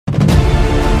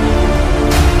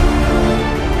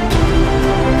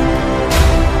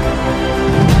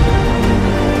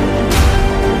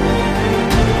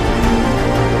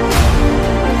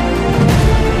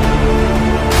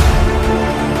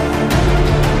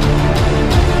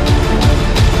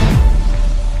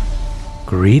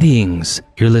Greetings.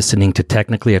 You're listening to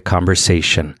Technically a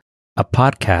Conversation, a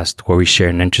podcast where we share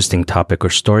an interesting topic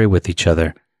or story with each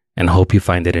other and hope you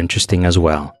find it interesting as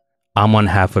well. I'm one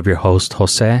half of your host,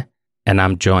 Jose, and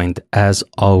I'm joined, as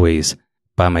always,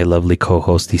 by my lovely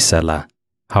co-host, Isela.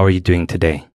 How are you doing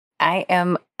today? I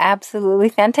am absolutely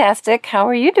fantastic. How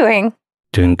are you doing?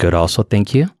 Doing good also,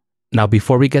 thank you. Now,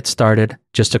 before we get started,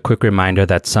 just a quick reminder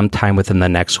that sometime within the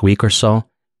next week or so,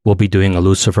 we'll be doing a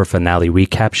Lucifer finale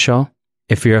recap show.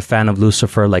 If you're a fan of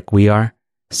Lucifer like we are,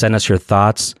 send us your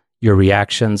thoughts, your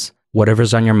reactions,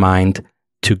 whatever's on your mind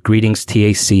to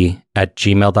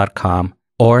greetingstac@gmail.com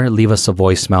or leave us a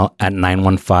voicemail at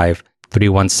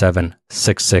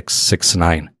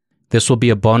 915-317-6669. This will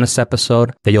be a bonus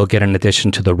episode that you'll get in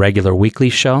addition to the regular weekly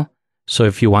show. So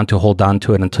if you want to hold on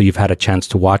to it until you've had a chance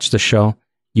to watch the show,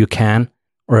 you can.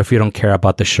 Or if you don't care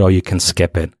about the show, you can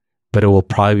skip it. But it will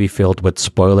probably be filled with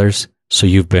spoilers, so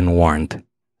you've been warned.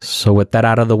 So with that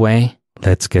out of the way,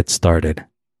 let's get started.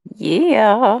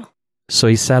 Yeah. So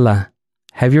Isela,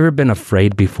 have you ever been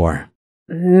afraid before?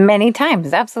 Many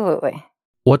times, absolutely.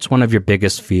 What's one of your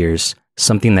biggest fears?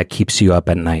 Something that keeps you up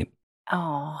at night?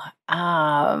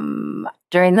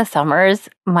 During the summers,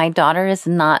 my daughter is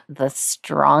not the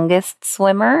strongest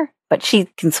swimmer, but she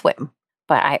can swim.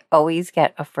 But I always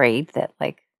get afraid that,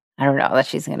 I don't know, that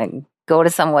she's going to go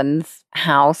to someone's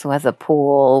house who has a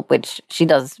pool, which she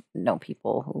does know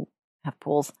people who have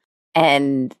pools,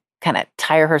 and kind of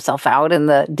tire herself out in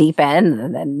the deep end,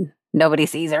 and then nobody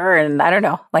sees her. And I don't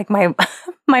know, my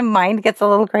my mind gets a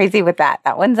little crazy with that.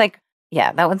 That one's that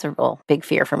one's a real big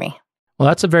fear for me. Well,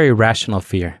 that's a very rational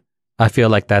fear. I feel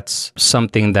like that's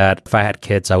something that if I had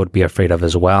kids, I would be afraid of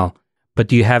as well. But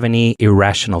do you have any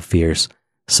irrational fears?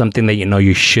 Something that you know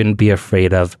you shouldn't be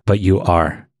afraid of, but you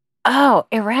are? Oh,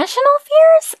 irrational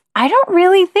fears? I don't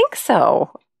really think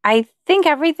so. I think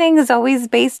everything is always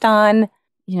based on,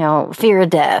 fear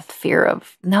of death,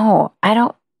 no, I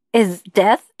don't. Is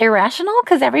death irrational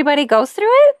because everybody goes through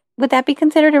it? Would that be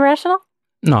considered irrational?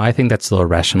 No, I think that's still a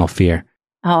rational fear.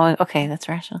 Oh, okay, that's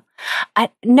rational. I'm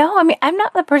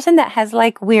not the person that has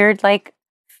weird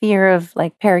fear of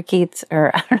parakeets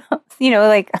or I don't know,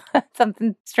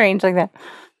 something strange like that.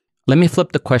 Let me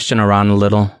flip the question around a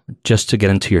little just to get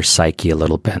into your psyche a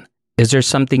little bit. Is there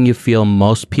something you feel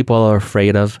most people are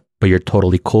afraid of, but you're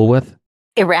totally cool with?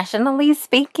 Irrationally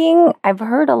speaking, I've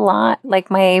heard a lot,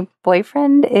 my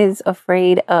boyfriend is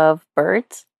afraid of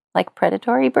birds,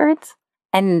 predatory birds.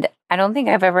 And I don't think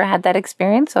I've ever had that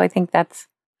experience. So I think I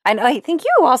think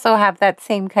you also have that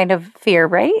same kind of fear,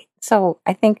 right? So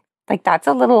I think that's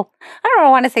a little, I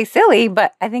don't want to say silly,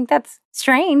 but I think that's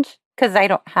strange because I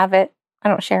don't have it. I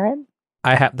don't share it.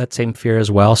 I have that same fear as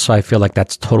well. So I feel like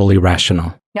that's totally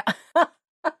rational. Yeah.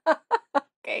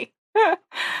 Okay.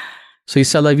 So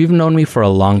Isela, you've known me for a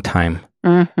long time.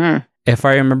 Mm-hmm. If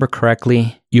I remember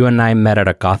correctly, you and I met at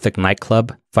a gothic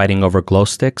nightclub fighting over glow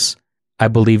sticks. I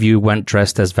believe you went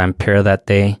dressed as vampire that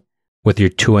day with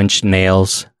your 2-inch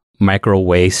nails, micro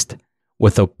waist,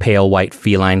 with a pale white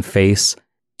feline face,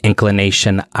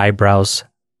 inclination eyebrows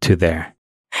to there.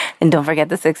 And don't forget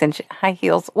the 6-inch high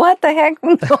heels. What the heck?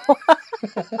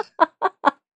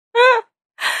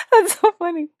 That's so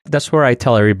funny. That's where I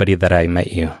tell everybody that I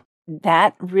met you.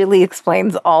 That really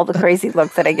explains all the crazy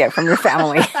looks that I get from your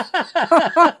family.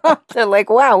 They're like,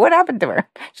 wow, what happened to her?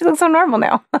 She looks so normal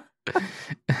now.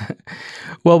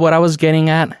 Well, what I was getting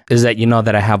at is that you know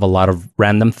that I have a lot of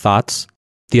random thoughts.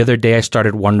 The other day, I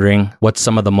started wondering what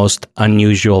some of the most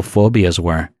unusual phobias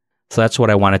were. So that's what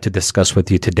I wanted to discuss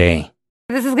with you today.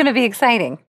 This is going to be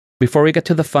exciting. Before we get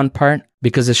to the fun part,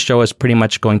 because this show is pretty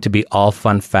much going to be all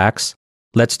fun facts,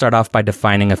 let's start off by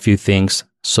defining a few things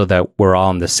so that we're all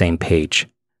on the same page.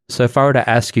 So if I were to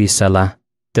ask you, Isela,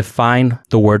 define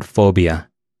the word phobia,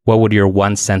 what would your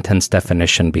one-sentence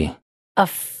definition be? A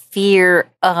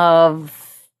fear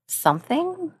of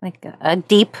something? A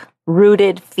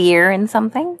deep-rooted fear in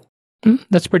something?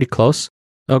 That's pretty close.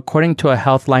 According to a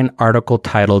Healthline article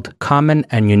titled Common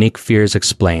and Unique Fears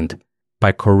Explained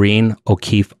by Corinne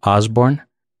O'Keefe Osborne,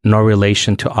 no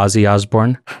relation to Ozzy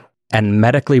Osbourne, and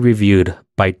medically reviewed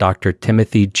by Dr.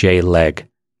 Timothy J. Legg,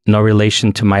 no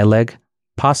relation to my leg,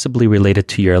 possibly related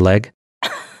to your leg.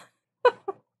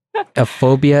 A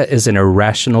phobia is an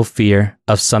irrational fear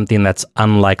of something that's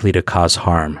unlikely to cause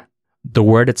harm. The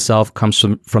word itself comes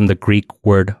from the Greek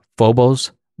word phobos,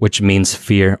 which means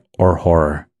fear or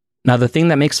horror. Now, the thing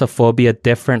that makes a phobia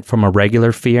different from a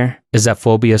regular fear is that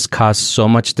phobias cause so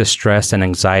much distress and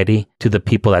anxiety to the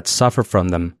people that suffer from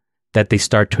them that they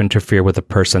start to interfere with a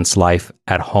person's life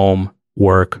at home,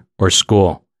 work, or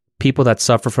school. People that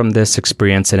suffer from this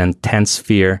experience an intense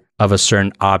fear of a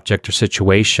certain object or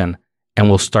situation, and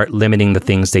will start limiting the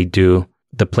things they do,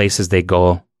 the places they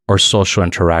go, or social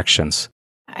interactions.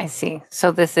 I see.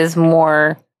 So this is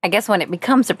more, I guess when it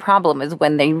becomes a problem is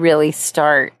when they really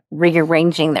start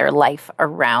rearranging their life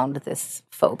around this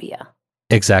phobia.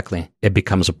 Exactly. It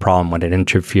becomes a problem when it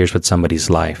interferes with somebody's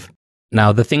life.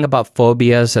 Now, the thing about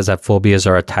phobias is that phobias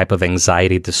are a type of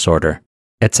anxiety disorder.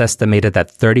 It's estimated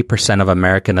that 30% of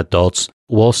American adults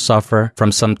will suffer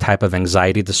from some type of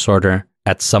anxiety disorder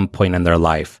at some point in their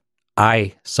life.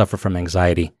 I suffer from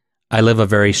anxiety. I live a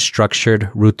very structured,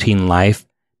 routine life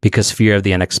because fear of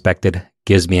the unexpected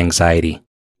gives me anxiety.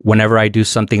 Whenever I do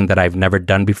something that I've never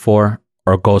done before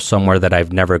or go somewhere that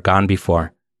I've never gone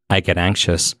before, I get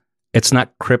anxious. It's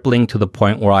not crippling to the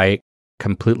point where I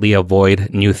completely avoid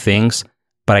new things,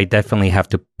 but I definitely have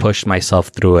to push myself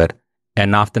through it.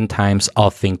 And oftentimes I'll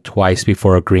think twice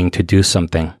before agreeing to do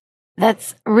something.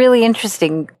 That's really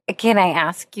interesting. Can I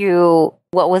ask you,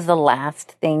 what was the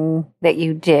last thing that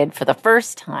you did for the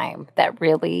first time that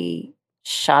really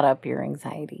shot up your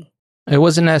anxiety? It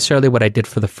wasn't necessarily what I did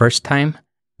for the first time,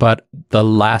 but the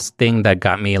last thing that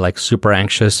got me like super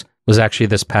anxious was actually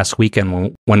this past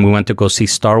weekend when we went to go see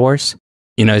Star Wars.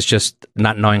 You know, it's just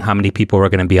not knowing how many people were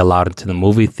going to be allowed into the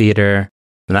movie theater,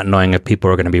 not knowing if people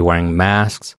were going to be wearing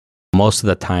masks. Most of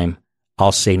the time,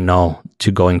 I'll say no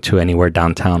to going to anywhere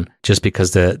downtown just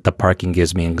because the parking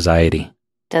gives me anxiety.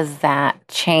 Does that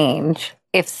change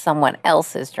if someone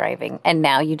else is driving and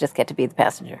now you just get to be the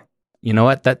passenger? You know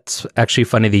what? That's actually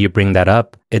funny that you bring that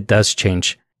up. It does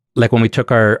change. Like when we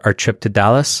took our trip to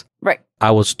Dallas, right?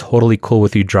 I was totally cool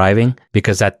with you driving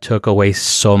because that took away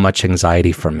so much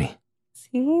anxiety from me.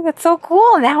 See, that's so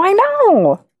cool. Now I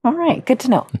know. All right, good to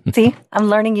know. See, I'm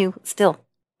learning you still.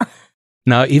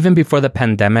 Now, even before the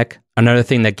pandemic, another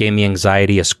thing that gave me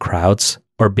anxiety is crowds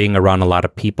or being around a lot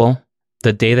of people.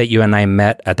 The day that you and I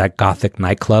met at that Gothic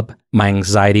nightclub, my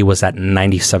anxiety was at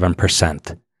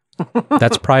 97%.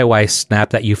 That's probably why I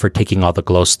snapped at you for taking all the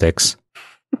glow sticks.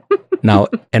 Now,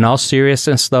 in all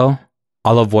seriousness, though,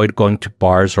 I'll avoid going to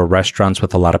bars or restaurants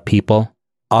with a lot of people.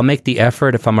 I'll make the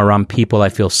effort if I'm around people I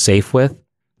feel safe with,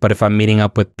 but if I'm meeting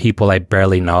up with people I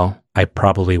barely know, I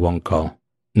probably won't go.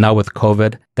 Now with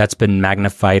COVID, that's been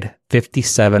magnified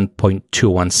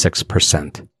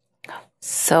 57.216%.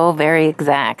 So very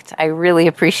exact. I really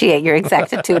appreciate your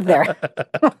exactitude there.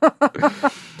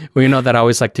 Well, you know that I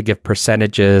always like to give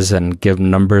percentages and give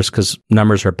numbers because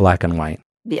numbers are black and white.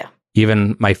 Yeah.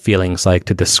 Even my feelings like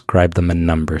to describe them in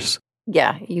numbers.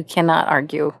 Yeah, you cannot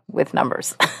argue with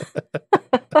numbers.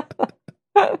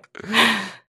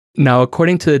 Now,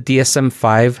 according to the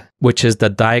DSM-5, which is the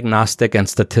Diagnostic and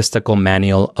Statistical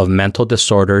Manual of Mental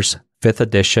Disorders, 5th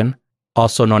edition,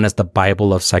 also known as the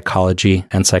Bible of Psychology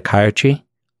and Psychiatry,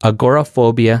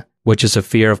 agoraphobia, which is a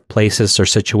fear of places or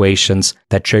situations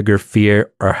that trigger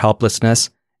fear or helplessness,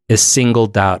 is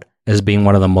singled out as being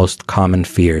one of the most common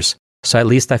fears. So at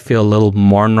least I feel a little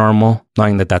more normal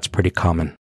knowing that that's pretty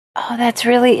common. Oh, that's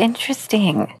really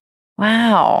interesting.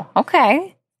 Wow.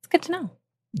 Okay. It's good to know.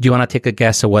 Do you want to take a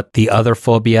guess at what the other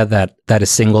phobia that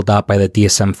is singled out by the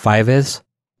DSM-5 is?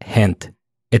 Hint.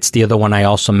 It's the other one I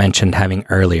also mentioned having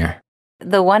earlier.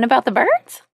 The one about the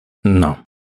birds? No.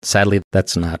 Sadly,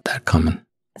 that's not that common.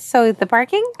 So the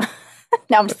barking?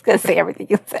 No, I'm just going to say everything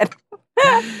you said.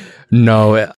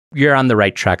 No, you're on the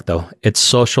right track, though. It's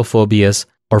social phobias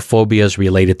or phobias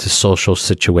related to social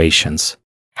situations.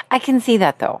 I can see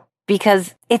that, though,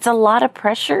 because it's a lot of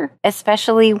pressure,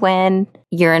 especially when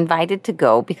you're invited to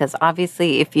go, because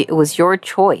obviously if it was your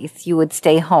choice, you would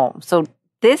stay home. So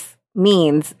this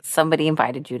means somebody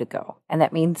invited you to go. And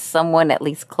that means someone at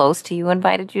least close to you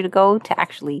invited you to go to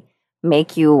actually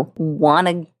make you want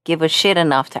to give a shit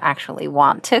enough to actually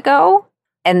want to go.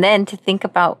 And then to think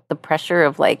about the pressure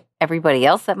of like everybody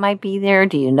else that might be there.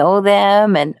 Do you know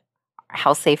them? And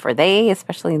how safe are they,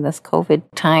 especially in this COVID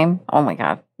time? Oh my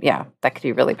God. Yeah, that could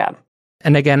be really bad.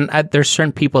 And again, there's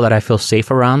certain people that I feel safe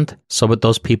around. So but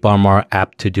those people are more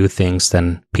apt to do things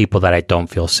than people that I don't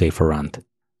feel safe around.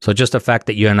 So just the fact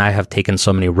that you and I have taken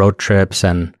so many road trips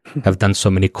and have done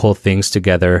so many cool things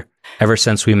together ever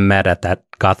since we met at that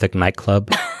Gothic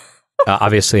nightclub,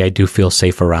 obviously I do feel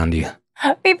safe around you.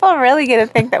 People are really going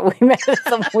to think that we met at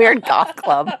some weird goth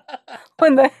club.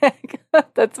 What the heck?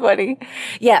 That's funny.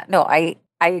 Yeah, no, I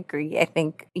agree. I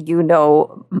think you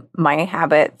know my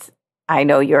habits. I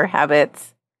know your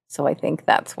habits. So I think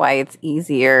that's why it's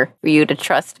easier for you to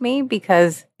trust me,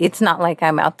 because it's not like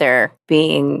I'm out there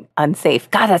being unsafe.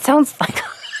 God, that sounds like...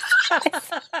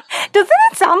 Doesn't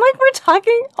it sound like we're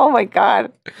talking? Oh my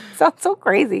God. Sounds so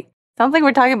crazy. Sounds like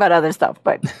we're talking about other stuff.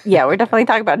 But yeah, we're definitely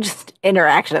talking about just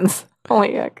interactions.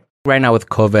 Holy heck. Right now with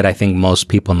COVID, I think most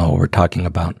people know what we're talking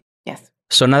about. Yes.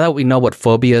 So now that we know what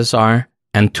phobias are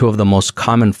and two of the most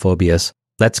common phobias,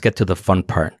 let's get to the fun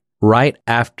part. Right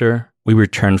after we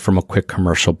return from a quick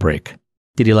commercial break.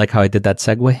 Did you like how I did that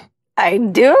segue? I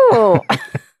do.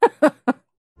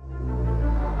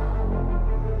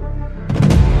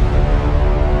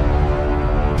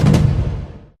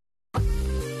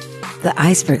 The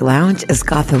Iceberg Lounge is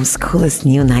Gotham's coolest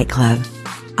new nightclub,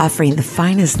 offering the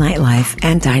finest nightlife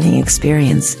and dining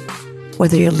experience.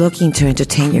 Whether you're looking to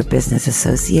entertain your business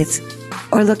associates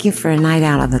or looking for a night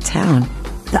out on the town,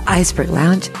 the Iceberg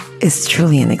Lounge is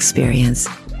truly an experience.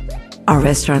 Our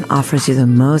restaurant offers you the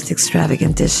most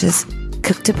extravagant dishes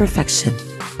cooked to perfection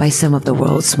by some of the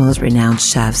world's most renowned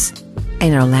chefs.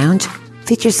 And our lounge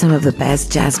features some of the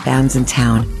best jazz bands in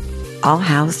town, all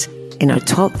housed in our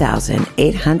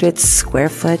 12,800 square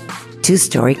foot,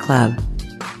 2-story club.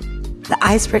 The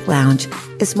Iceberg Lounge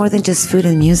is more than just food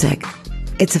and music.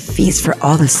 It's a feast for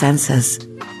all the senses.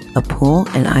 A pool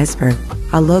and iceberg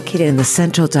are located in the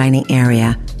central dining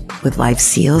area with live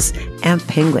seals and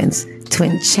penguins to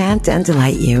enchant and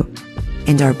delight you.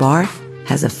 And our bar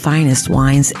has the finest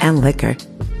wines and liquor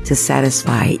to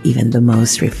satisfy even the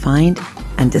most refined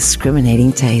and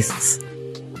discriminating tastes.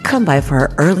 Come by for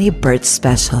our early bird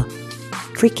special.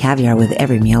 Free caviar with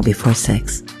every meal before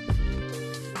 6.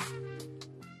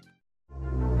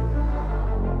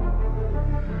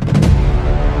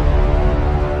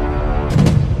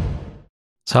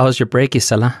 So how was your break,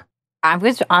 Isela? I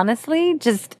was honestly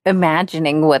just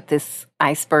imagining what this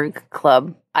iceberg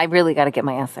club, I really got to get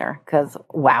my ass there because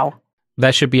wow.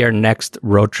 That should be our next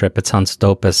road trip. It sounds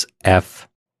dope as F.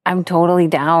 I'm totally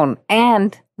down.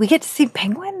 And we get to see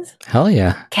penguins. Hell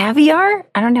yeah. Caviar?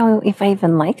 I don't know if I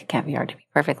even like caviar, to be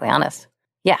perfectly honest.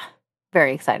 Yeah,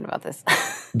 very excited about this.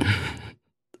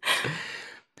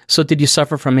 So did you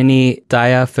suffer from any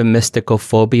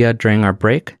diaphomisticophobia during our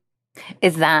break?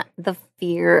 Is that the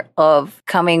fear of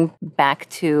coming back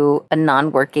to a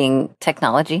non-working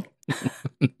technology?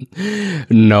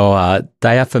 No,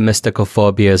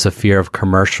 diaphomisticophobia is a fear of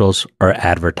commercials or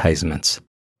advertisements.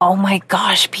 Oh my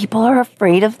gosh, people are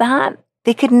afraid of that?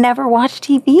 They could never watch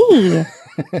TV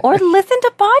or listen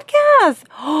to podcasts.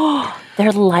 Oh,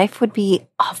 their life would be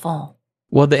awful.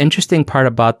 Well, the interesting part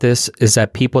about this is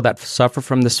that people that suffer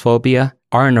from this phobia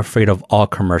aren't afraid of all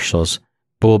commercials,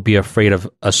 but will be afraid of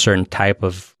a certain type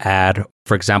of ad.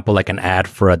 For example, like an ad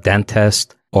for a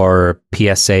dentist or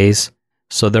PSAs.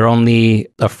 So they're only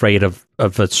afraid of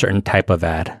a certain type of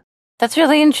ad. That's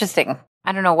really interesting.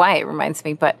 I don't know why it reminds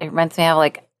me, but it reminds me of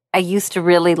like, I used to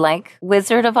really like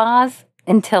Wizard of Oz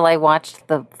until I watched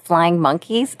the flying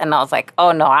monkeys. And I was like,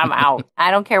 oh no, I'm out. I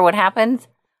don't care what happens.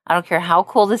 I don't care how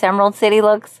cool this Emerald City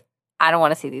looks. I don't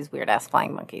want to see these weird ass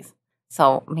flying monkeys.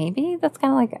 So maybe that's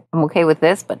kind of like, I'm okay with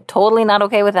this, but totally not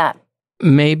okay with that.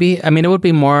 Maybe. I mean, it would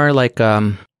be more like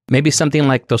maybe something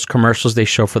like those commercials they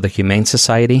show for the Humane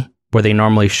Society, where they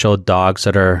normally show dogs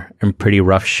that are in pretty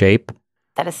rough shape.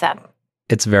 That is sad.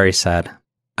 It's very sad.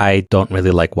 I don't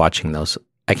really like watching those.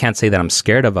 I can't say that I'm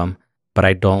scared of them, but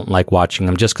I don't like watching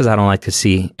them just because I don't like to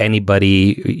see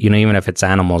anybody, even if it's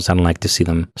animals, I don't like to see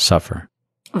them suffer.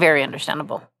 Very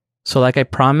understandable. So like I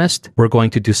promised, we're going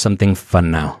to do something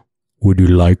fun now. Would you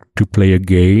like to play a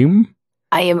game?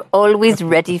 I am always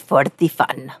ready for the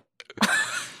fun.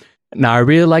 Now, I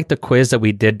really like the quiz that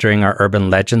we did during our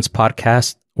Urban Legends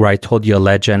podcast, where I told you a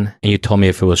legend and you told me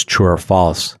if it was true or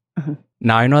false. Mm-hmm.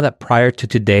 Now, I know that prior to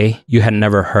today, you had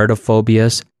never heard of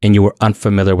phobias and you were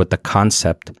unfamiliar with the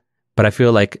concept, but I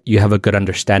feel like you have a good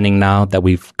understanding now that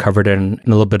we've covered it in a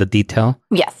little bit of detail.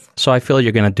 Yes. So I feel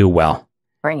you're going to do well.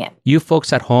 Bring it. You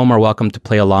folks at home are welcome to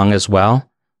play along as well.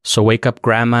 So wake up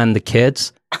grandma and the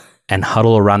kids and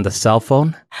huddle around the cell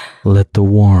phone. Let the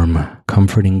warm,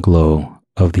 comforting glow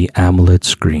of the AMOLED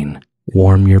screen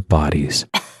warm your bodies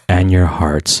and your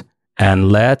hearts.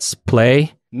 And let's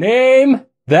play Name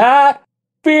That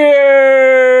Fear!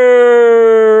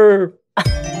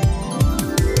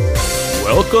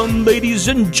 Welcome, ladies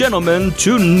and gentlemen,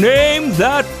 to Name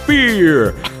That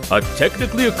Fear, a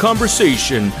technically a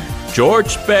conversation,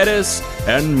 George Bettis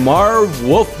and Marv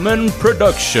Wolfman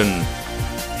production.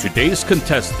 Today's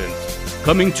contestant,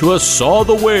 coming to us all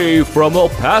the way from El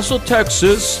Paso,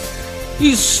 Texas,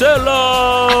 Isela!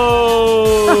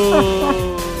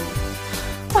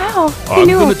 Wow, I'm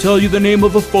going to tell you the name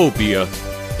of a phobia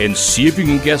and see if you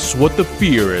can guess what the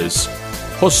fear is.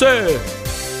 Jose,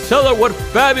 tell her what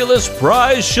fabulous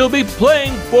prize she'll be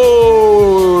playing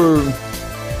for.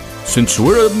 Since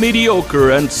we're a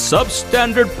mediocre and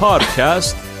substandard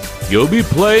podcast, you'll be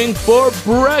playing for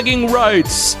bragging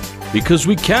rights because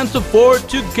we can't afford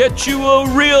to get you a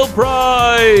real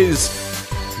prize.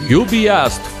 You'll be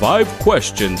asked 5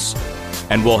 questions,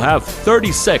 and will have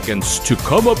 30 seconds to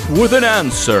come up with an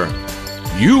answer.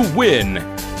 You win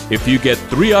if you get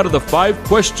 3 out of the 5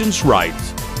 questions right.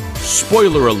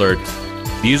 Spoiler alert,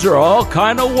 these are all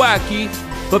kind of wacky,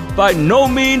 but by no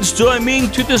means do I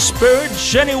mean to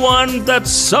disparage anyone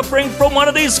that's suffering from one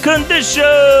of these conditions.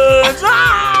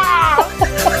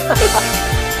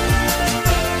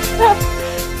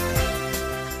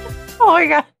 Oh my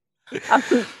God.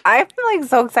 I'm like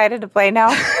so excited to play now.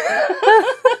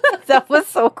 That was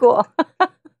so cool.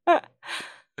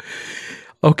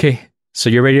 Okay, so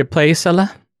you're ready to play,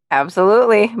 Isela?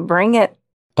 Absolutely. Bring it.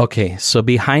 Okay, so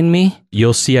behind me,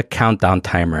 you'll see a countdown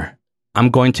timer. I'm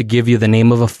going to give you the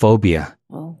name of a phobia,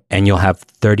 and you'll have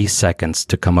 30 seconds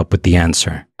to come up with the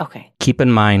answer. Okay. Keep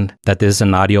in mind that this is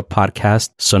an audio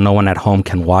podcast, so no one at home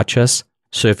can watch us.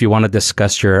 So if you want to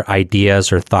discuss your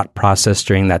ideas or thought process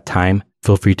during that time,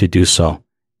 feel free to do so.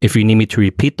 If you need me to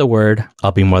repeat the word,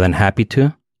 I'll be more than happy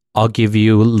to. I'll give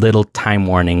you little time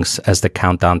warnings as the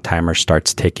countdown timer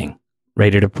starts ticking.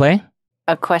 Ready to play?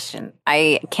 A question.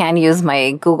 I can use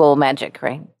my Google Magic,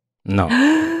 right? No.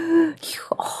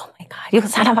 Oh my God. You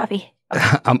son of a bee.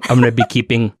 I'm going to be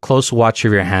keeping close watch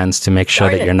of your hands to make sure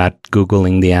that you're not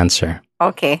Googling the answer.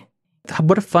 Okay.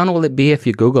 What fun will it be if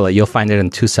you Google it? You'll find it in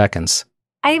 2 seconds.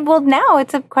 Now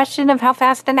it's a question of how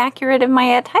fast and accurate am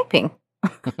I at typing?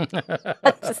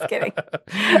 Just kidding.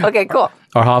 Okay, cool.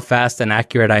 Or how fast and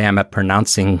accurate I am at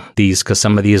pronouncing these, because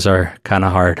some of these are kind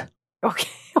of hard. Okay,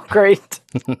 great.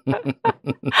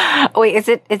 Wait, is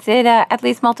it at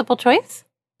least multiple choice?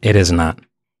 It is not.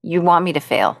 You want me to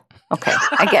fail? Okay,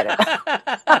 I get it.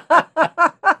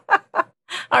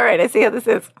 All right, I see how this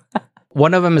is.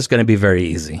 One of them is going to be very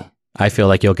easy. I feel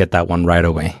like you'll get that one right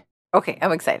away. Okay,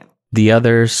 I'm excited. The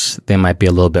others, they might be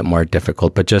a little bit more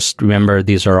difficult, but just remember,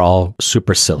 these are all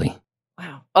super silly.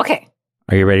 Wow. Okay.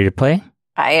 Are you ready to play?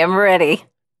 I am ready.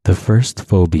 The first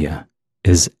phobia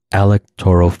is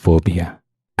electorophobia.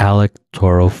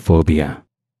 Electorophobia.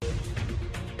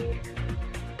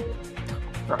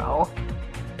 Bro.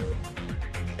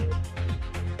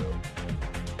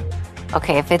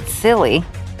 Okay, if it's silly,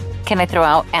 can I throw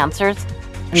out answers?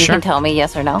 And you can tell me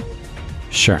yes or no?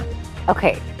 Sure.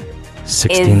 Okay.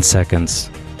 16 seconds.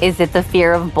 Is it the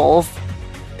fear of bulls?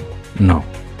 No.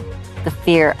 The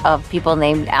fear of people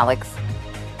named Alex?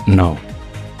 No.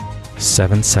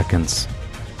 7 seconds.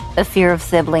 The fear of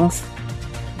siblings?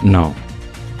 No.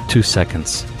 2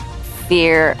 seconds.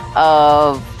 Fear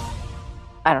of...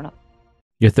 I don't know.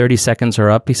 Your 30 seconds are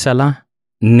up, Isela.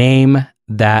 Name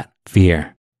that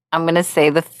fear. I'm going to say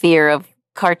the fear of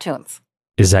cartoons.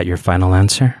 Is that your final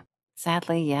answer?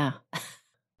 Sadly, yeah.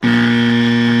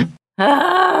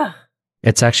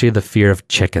 It's actually the fear of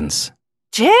chickens.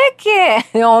 Chicken!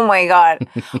 Oh my God.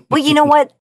 Well, you know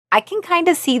what? I can kind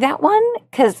of see that one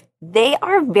because they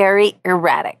are very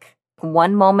erratic.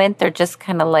 One moment, they're just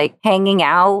kind of like hanging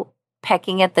out,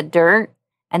 pecking at the dirt.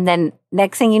 And then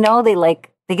next thing you know, they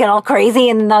get all crazy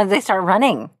and then they start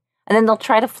running. And then they'll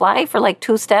try to fly for like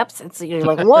 2 steps. And so you're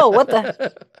like, whoa, what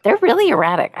the? They're really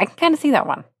erratic. I can kind of see that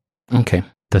one. Okay.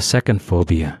 The second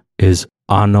phobia is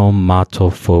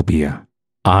onomatophobia.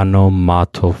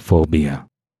 Onomatophobia.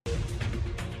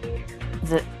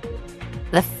 Is it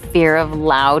the fear of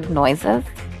loud noises?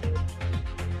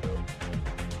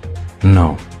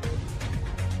 No.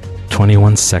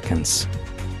 21 seconds.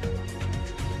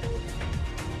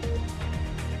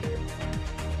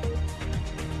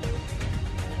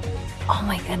 Oh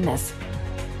my goodness.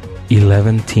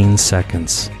 11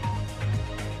 seconds.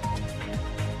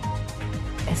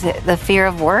 Is it the fear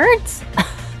of words?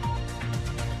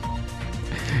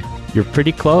 You're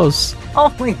pretty close.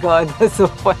 Oh my God, that's so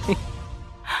funny.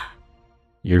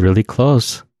 You're really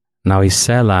close. Now,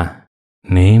 Isela,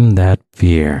 name that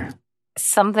fear.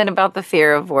 Something about the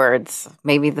fear of words.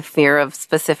 Maybe the fear of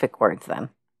specific words then.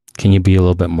 Can you be a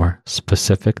little bit more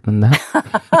specific than that?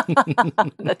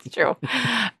 That's true.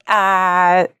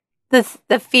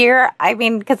 The fear, I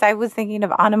mean, because I was thinking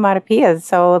of onomatopoeias,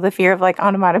 so the fear of like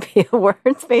onomatopoeia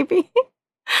words, maybe.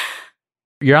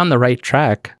 You're on the right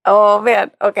track. Oh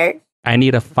man, okay. I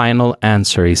need a final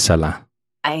answer, Isela.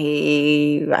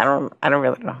 I don't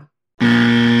really know.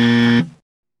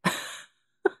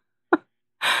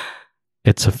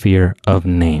 It's a fear of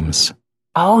names.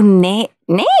 Oh,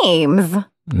 names.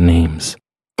 Names.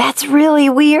 That's really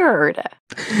weird.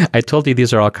 I told you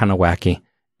these are all kind of wacky.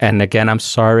 And again, I'm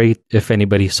sorry if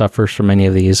anybody suffers from any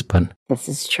of these, but this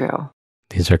is true.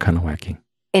 These are kind of wacky.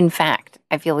 In fact,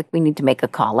 I feel like we need to make a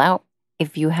call out.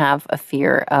 If you have a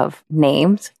fear of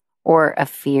names or a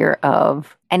fear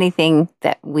of anything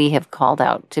that we have called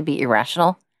out to be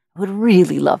irrational, I would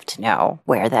really love to know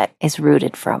where that is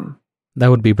rooted from. That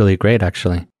would be really great,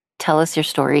 actually. Tell us your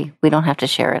story. We don't have to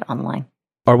share it online.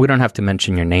 Or we don't have to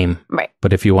mention your name. Right.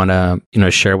 But if you want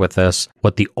to, share with us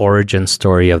what the origin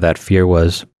story of that fear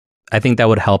was, I think that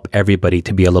would help everybody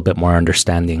to be a little bit more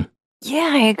understanding.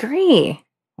 Yeah, I agree.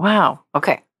 Wow.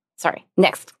 Okay. Sorry.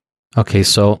 Next. Okay,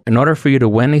 so in order for you to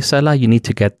win, Isela, you need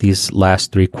to get these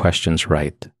last 3 questions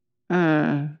right.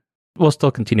 We'll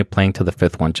still continue playing to the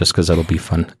 5th one just because it'll be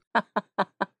fun.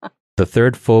 The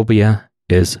 3rd phobia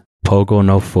is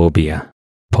pogonophobia.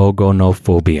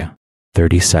 Pogonophobia.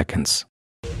 30 seconds.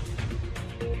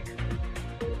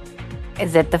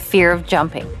 Is it the fear of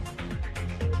jumping?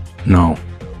 No.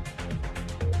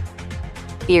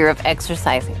 Fear of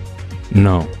exercising?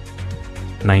 No.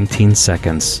 19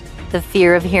 seconds. The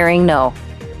fear of hearing no?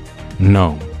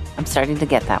 No. I'm starting to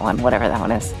get that one, whatever that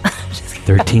one is.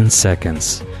 13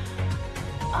 seconds.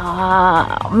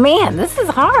 Man, this is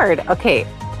hard. Okay.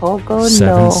 Pogo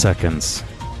 7 seconds.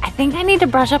 I think I need to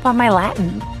brush up on my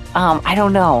Latin. I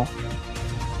don't know.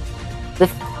 The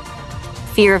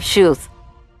fear of shoes.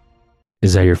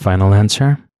 Is that your final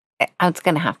answer? It's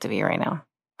going to have to be right now.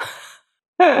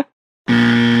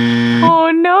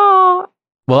 Oh, no.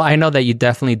 Well, I know that you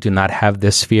definitely do not have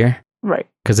this fear. Right.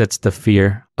 Because it's the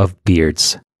fear of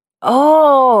beards.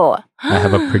 Oh. I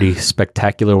have a pretty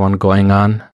spectacular one going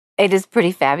on. It is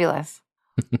pretty fabulous.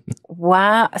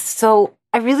 Wow. So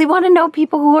I really want to know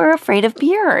people who are afraid of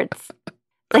beards.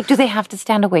 Like, do they have to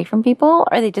stand away from people,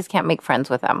 or they just can't make friends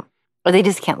with them, or they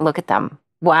just can't look at them?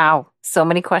 Wow. So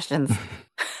many questions.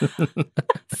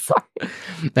 Sorry.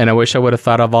 And I wish I would have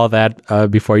thought of all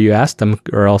that before you asked them,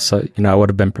 or else, I would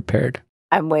have been prepared.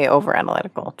 I'm way over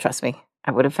analytical. Trust me.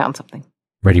 I would have found something.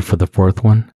 Ready for the 4th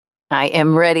one? I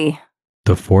am ready.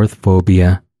 The 4th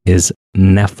phobia is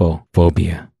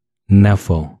nephophobia.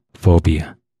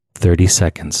 Nephophobia. 30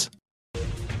 seconds.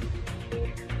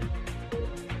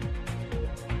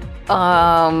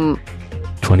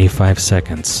 25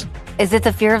 seconds. Is it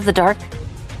the fear of the dark?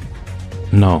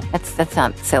 No. That's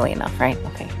not silly enough, right?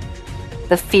 Okay.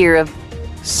 The fear of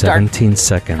 17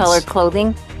 seconds. colored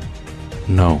clothing?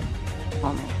 No.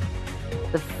 Oh man.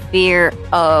 The fear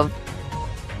of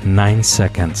 9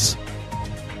 seconds.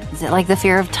 Is it like the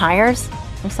fear of tires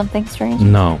or something strange?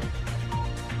 No.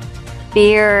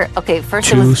 Fear. Okay,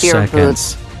 first 2 it was fear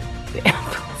seconds. of boots.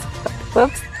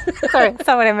 Whoops. Sorry, that's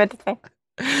not what I meant to say.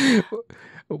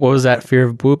 What was that? Fear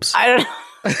of boobs? I don't know.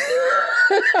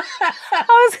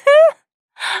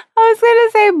 I was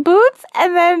gonna say boots,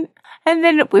 and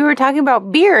then we were talking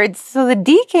about beards, so the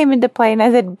D came into play, and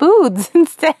I said boots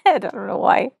instead. I don't know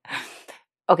why.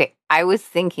 Okay, I was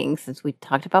thinking, since we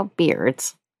talked about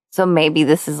beards, so maybe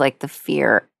this is like the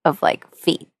fear of like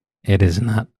feet. It is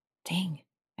not. Dang,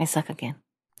 I suck again.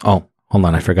 Oh, hold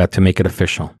on. I forgot to make it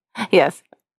official. Yes.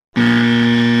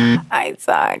 I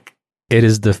suck. It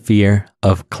is the fear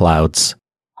of clouds.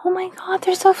 Oh my God,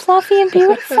 they're so fluffy and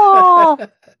beautiful.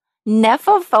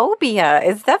 Nephophobia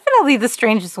is definitely the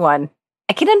strangest one.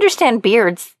 I can understand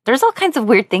beards. There's all kinds of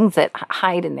weird things that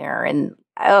hide in there. And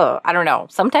I don't know.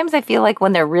 Sometimes I feel like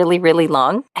when they're really, really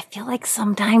long, I feel like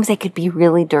sometimes they could be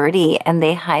really dirty and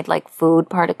they hide like food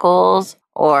particles,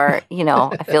 or,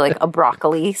 I feel like a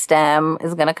broccoli stem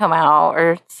is going to come out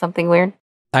or something weird.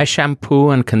 I shampoo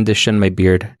and condition my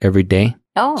beard every day.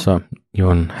 Oh. So you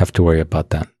won't have to worry about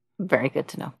that. Very good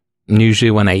to know. And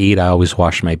usually when I eat, I always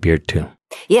wash my beard too.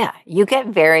 Yeah, you get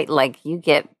you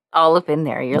get all up in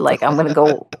there. You're like, I'm going to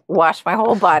go wash my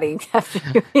whole body after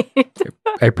you eat.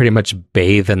 I pretty much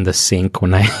bathe in the sink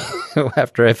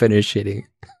after I finish eating.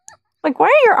 Like, why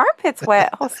are your armpits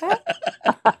wet, Jose?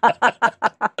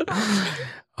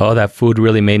 Oh, that food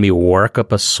really made me work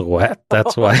up a sweat.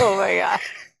 That's why. Oh my God.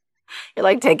 You're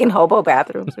like taking hobo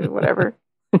bathrooms or whatever.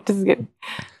 Just kidding.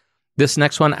 This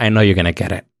next one, I know you're going to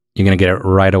get it. You're going to get it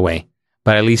right away.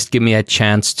 But at least give me a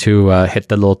chance to hit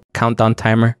the little countdown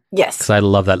timer. Yes. Because I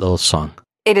love that little song.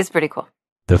 It is pretty cool.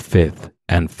 The 5th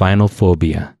and final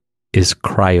phobia is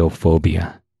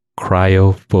cryophobia.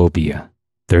 Cryophobia.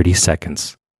 30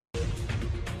 seconds.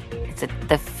 Is it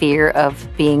the fear of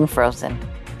being frozen?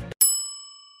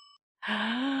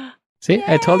 See, yay!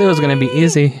 I told you it was going to be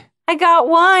easy. I got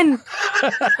one.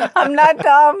 I'm not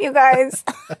dumb, you guys.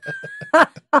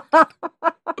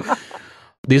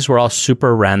 These were all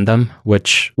super random,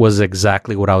 which was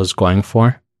exactly what I was going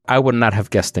for. I would not have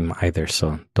guessed them either,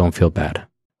 so don't feel bad.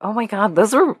 Oh my God,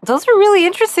 those were really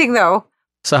interesting though.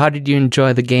 So how did you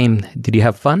enjoy the game? Did you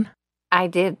have fun? I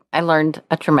did. I learned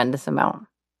a tremendous amount.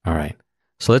 All right.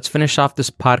 So let's finish off this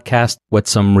podcast with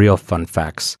some real fun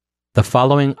facts. The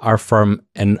following are from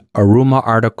an Aruma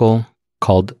article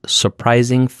called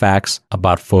Surprising Facts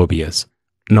About Phobias.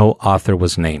 No author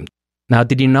was named. Now,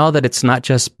 did you know that it's not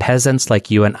just peasants like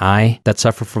you and I that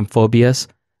suffer from phobias?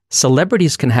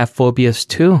 Celebrities can have phobias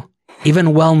too,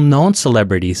 even well-known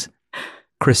celebrities.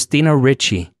 Christina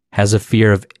Ricci has a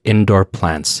fear of indoor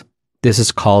plants. This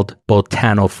is called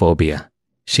botanophobia.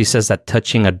 She says that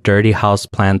touching a dirty house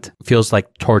plant feels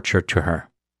like torture to her.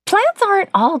 Plants aren't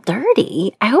all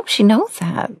dirty. I hope she knows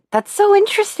that. That's so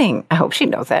interesting. I hope she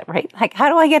knows that, right? Like, how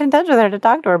do I get in touch with her to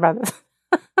talk to her about this?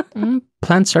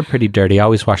 Plants are pretty dirty. I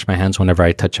always wash my hands whenever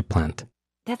I touch a plant.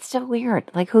 That's so weird.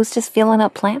 Like, who's just filling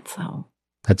up plants, though?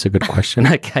 That's a good question.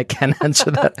 I can't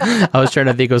answer that. I was trying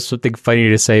to think of something funny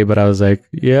to say, but I was like,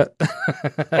 yeah.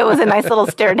 It was a nice little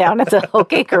stare down at the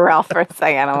okay corral for a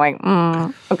second. I'm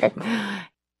like, okay.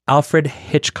 Alfred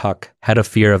Hitchcock had a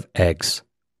fear of eggs.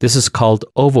 This is called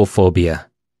ovophobia.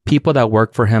 People that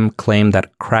work for him claim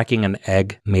that cracking an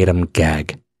egg made him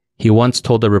gag. He once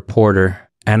told a reporter,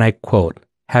 and I quote,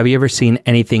 "Have you ever seen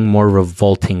anything more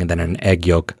revolting than an egg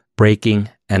yolk breaking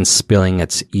and spilling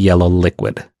its yellow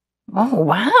liquid?" Oh,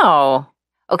 wow.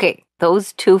 Okay,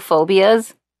 those two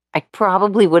phobias, I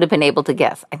probably would have been able to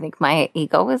guess. I think my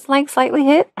ego is like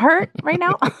slightly hurt right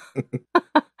now.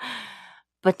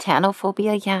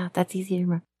 Botanophobia, yeah, that's easy to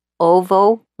remember.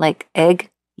 Ovo, like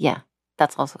egg, yeah,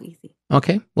 that's also easy.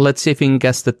 Okay, well, let's see if you can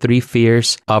guess the 3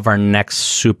 fears of our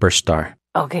next superstar.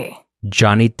 Okay.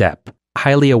 Johnny Depp,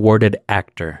 highly awarded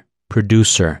actor,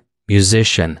 producer,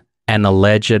 musician, and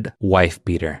alleged wife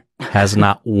beater, has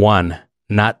not 1,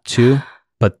 not 2,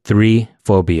 but 3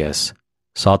 phobias.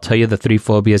 So I'll tell you the 3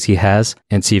 phobias he has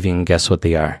and see if you can guess what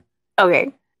they are.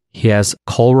 Okay. He has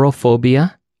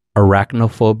coulrophobia,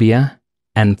 arachnophobia,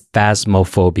 and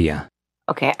phasmophobia.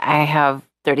 Okay, I have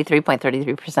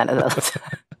 33.33% of those.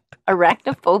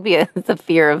 Arachnophobia is a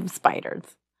fear of spiders.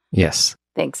 Yes.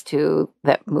 Thanks to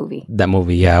that movie. That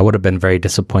movie, yeah. I would have been very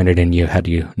disappointed in you had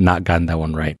you not gotten that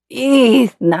one right.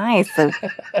 Nice.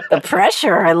 The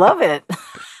pressure, I love it.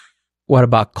 What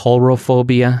about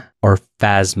coulrophobia or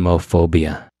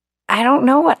phasmophobia? I don't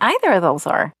know what either of those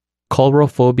are.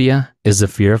 Coulrophobia is the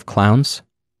fear of clowns,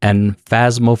 and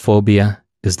phasmophobia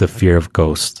is the fear of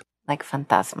ghosts. Like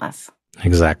fantasmas.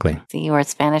 Exactly. See where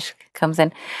Spanish comes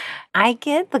in. I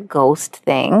get the ghost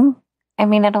thing. I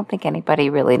mean, I don't think anybody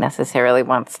really necessarily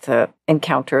wants to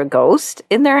encounter a ghost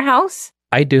in their house.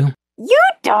 I do. You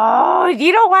don't.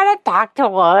 You don't want to talk to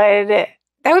one.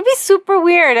 That would be super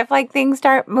weird if like things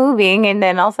start moving and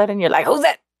then all of a sudden you're like, who's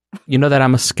that? You know that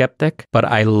I'm a skeptic, but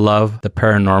I love the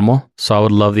paranormal. So I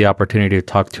would love the opportunity to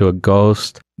talk to a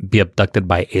ghost, be abducted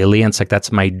by aliens. Like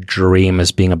that's my dream,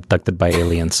 is being abducted by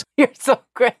aliens. You're so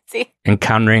crazy.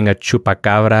 Encountering a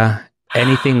chupacabra,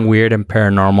 anything weird and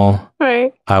paranormal,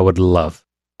 Right. I would love.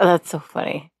 Oh, that's so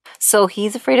funny. So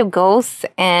he's afraid of ghosts.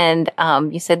 And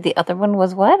you said the other one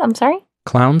was what? I'm sorry?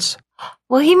 Clowns?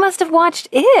 Well, he must have watched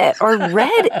it or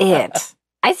read it.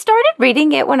 I started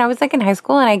reading it when I was like in high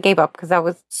school and I gave up because I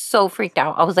was so freaked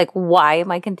out. I was like, why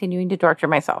am I continuing to torture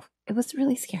myself? It was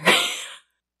really scary.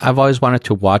 I've always wanted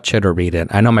to watch it or read it.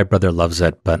 I know my brother loves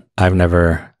it, but I've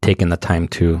never taken the time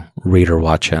to read or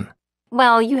watch it.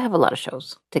 Well, you have a lot of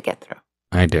shows to get through.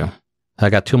 I do. I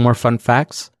got 2 more fun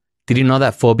facts. Did you know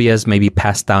that phobias may be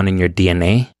passed down in your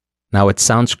DNA? Now, it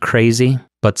sounds crazy,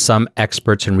 but some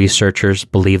experts and researchers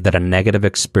believe that a negative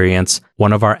experience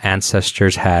one of our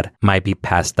ancestors had might be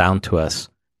passed down to us.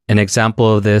 An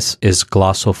example of this is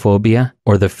glossophobia,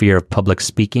 or the fear of public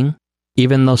speaking.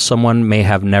 Even though someone may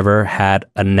have never had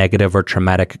a negative or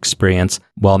traumatic experience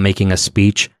while making a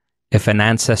speech, if an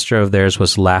ancestor of theirs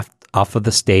was laughed off of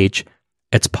the stage,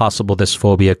 it's possible this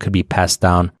phobia could be passed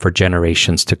down for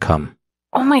generations to come.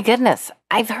 Oh my goodness.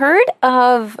 I've heard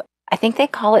of, I think they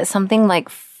call it something like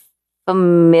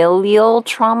familial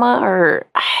trauma, or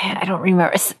I don't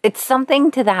remember. It's something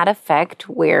to that effect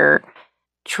where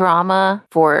trauma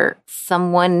for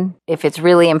someone, if it's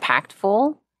really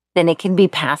impactful, then it can be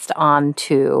passed on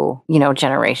to,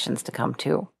 generations to come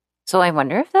too. So I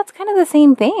wonder if that's kind of the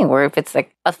same thing, where if it's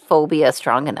like a phobia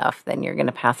strong enough, then you're going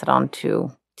to pass it on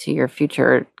to your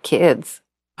future kids.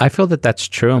 I feel that that's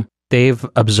true. They've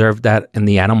observed that in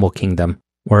the animal kingdom,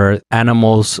 where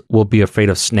animals will be afraid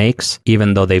of snakes,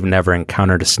 even though they've never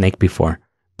encountered a snake before.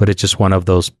 But it's just one of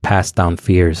those passed down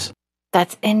fears.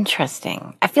 That's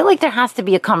interesting. I feel like there has to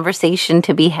be a conversation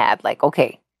to be had. Like,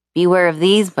 okay, beware of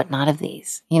these, but not of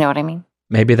these. You know what I mean?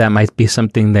 Maybe that might be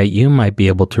something that you might be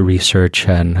able to research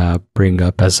and bring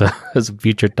up as a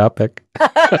future topic.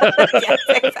 Yes,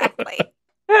 exactly.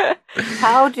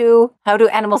 How do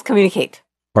animals communicate?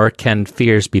 Or can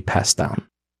fears be passed down?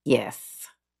 Yes,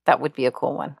 that would be a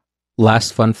cool one.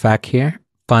 Last fun fact here.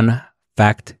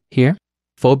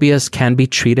 Phobias can be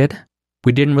treated,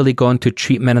 We didn't really go into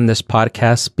treatment in this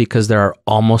podcast because there are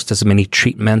almost as many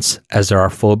treatments as there are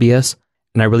phobias.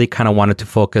 And I really kind of wanted to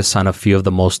focus on a few of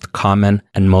the most common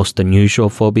and most unusual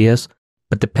phobias.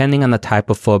 But depending on the type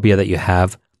of phobia that you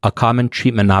have, a common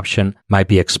treatment option might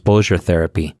be exposure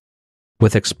therapy.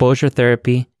 With exposure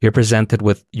therapy, you're presented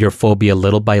with your phobia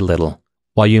little by little.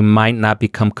 While you might not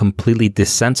become completely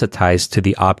desensitized to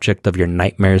the object of your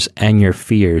nightmares and your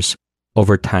fears,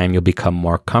 over time you'll become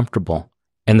more comfortable.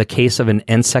 In the case of an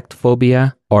insect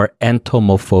phobia or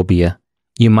entomophobia,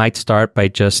 you might start by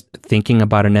just thinking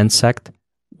about an insect.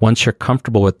 Once you're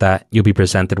comfortable with that, you'll be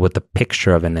presented with a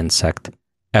picture of an insect.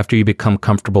 After you become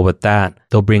comfortable with that,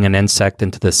 they'll bring an insect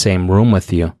into the same room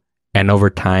with you. And over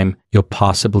time, you'll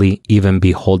possibly even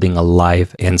be holding a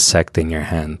live insect in your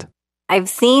hand. I've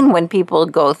seen when people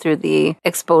go through the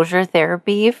exposure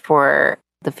therapy for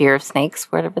the fear of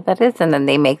snakes, whatever that is, and then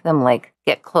they make them like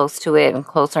get close to it and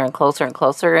closer and closer and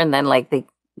closer. And then like they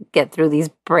get through these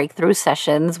breakthrough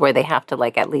sessions where they have to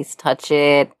like at least touch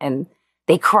it, and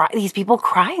they cry. These people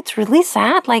cry. It's really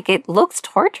sad. Like it looks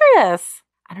torturous.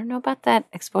 I don't know about that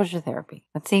exposure therapy.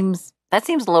 That seems a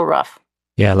little rough.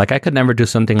 Yeah, like I could never do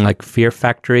something like Fear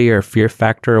Factory or Fear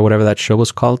Factor or whatever that show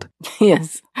was called.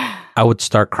 Yes. I would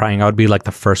start crying. I would be like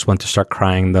the first one to start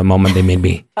crying the moment they made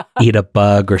me eat a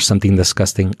bug or something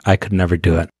disgusting. I could never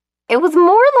do it. It was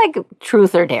more like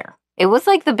truth or dare. It was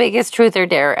like the biggest truth or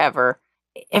dare ever.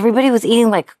 Everybody was eating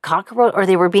like cockroach, or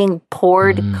they were being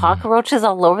poured cockroaches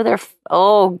all over their...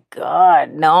 Oh,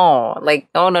 God, no. Like,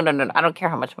 no. I don't care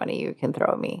how much money you can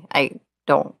throw at me. I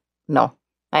don't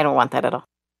want that at all.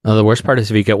 No, the worst part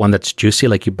is if you get one that's juicy,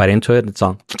 like you bite into it, it's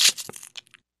all...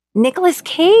 Nicolas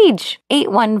Cage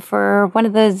ate one for one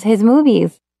of his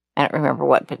movies. I don't remember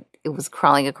what, but it was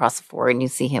crawling across the floor, and you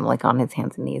see him like on his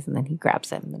hands and knees, and then he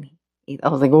grabs it, and then he eats. I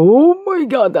was like, oh my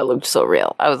God, that looked so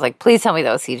real. I was like, please tell me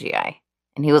that was CGI.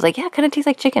 And he was like, yeah, it kind of tastes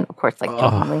like chicken. Of course, like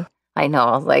jokingly. I know.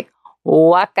 I was like,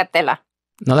 wakatela.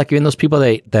 No, like even those people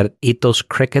that eat those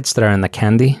crickets that are in the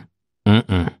candy.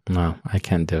 No, I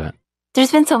can't do it.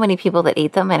 There's been so many people that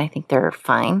eat them, and I think they're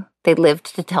fine. They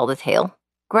lived to tell the tale.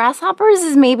 Grasshoppers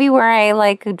is maybe where I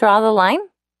like draw the line.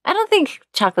 I don't think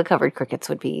chocolate-covered crickets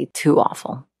would be too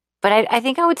awful. But I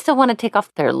think I would still want to take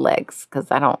off their legs,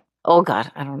 because I don't... Oh, God,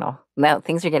 I don't know. Now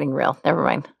things are getting real. Never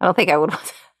mind. I don't think I would want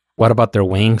to. What about their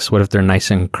wings? What if they're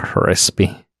nice and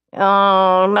crispy?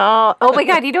 Oh, no. Oh, my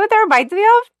God. You know what that reminds me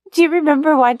of? Do you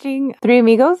remember watching Three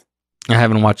Amigos? I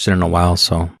haven't watched it in a while,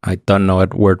 so I don't know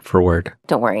it word for word.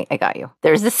 Don't worry. I got you.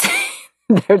 There's a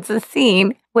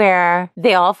scene where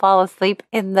they all fall asleep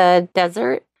in the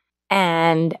desert,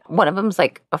 and one of them's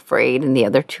like afraid, and the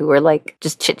other two are like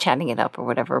just chit-chatting it up or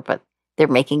whatever, but they're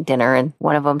making dinner, and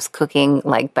one of them's cooking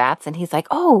like bats, and he's like,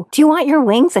 oh, do you want your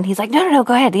wings? And he's like, no,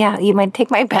 go ahead. Yeah, you might take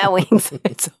my bat wings.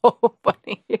 It's so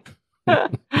funny.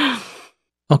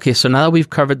 Okay, so now that we've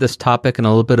covered this topic in a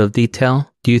little bit of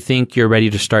detail, do you think you're ready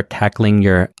to start tackling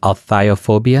your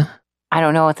althiophobia? I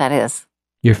don't know what that is.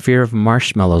 Your fear of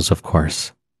marshmallows, of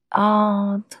course.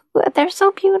 Oh, they're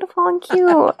so beautiful and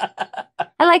cute.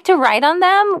 I like to write on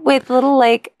them with little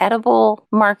like edible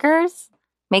markers.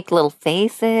 Make little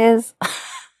faces.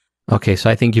 Okay, so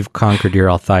I think you've conquered your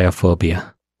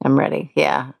althiophobia. I'm ready.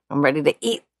 Yeah, I'm ready to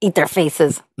eat their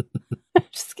faces.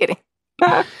 Just kidding.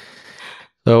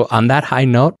 So on that high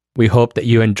note, we hope that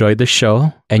you enjoyed the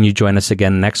show and you join us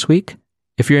again next week.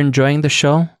 If you're enjoying the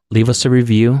show, leave us a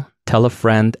review, tell a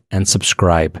friend, and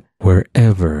subscribe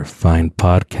wherever fine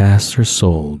podcasts are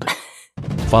sold.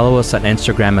 Follow us on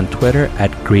Instagram and Twitter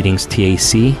at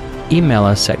greetingstac. Email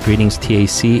us at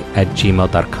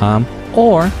greetingstac@gmail.com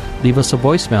or leave us a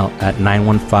voicemail at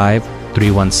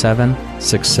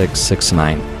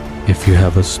 915-317-6669. If you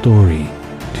have a story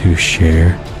to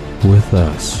share with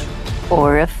us.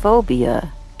 Or a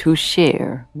phobia to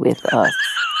share with us.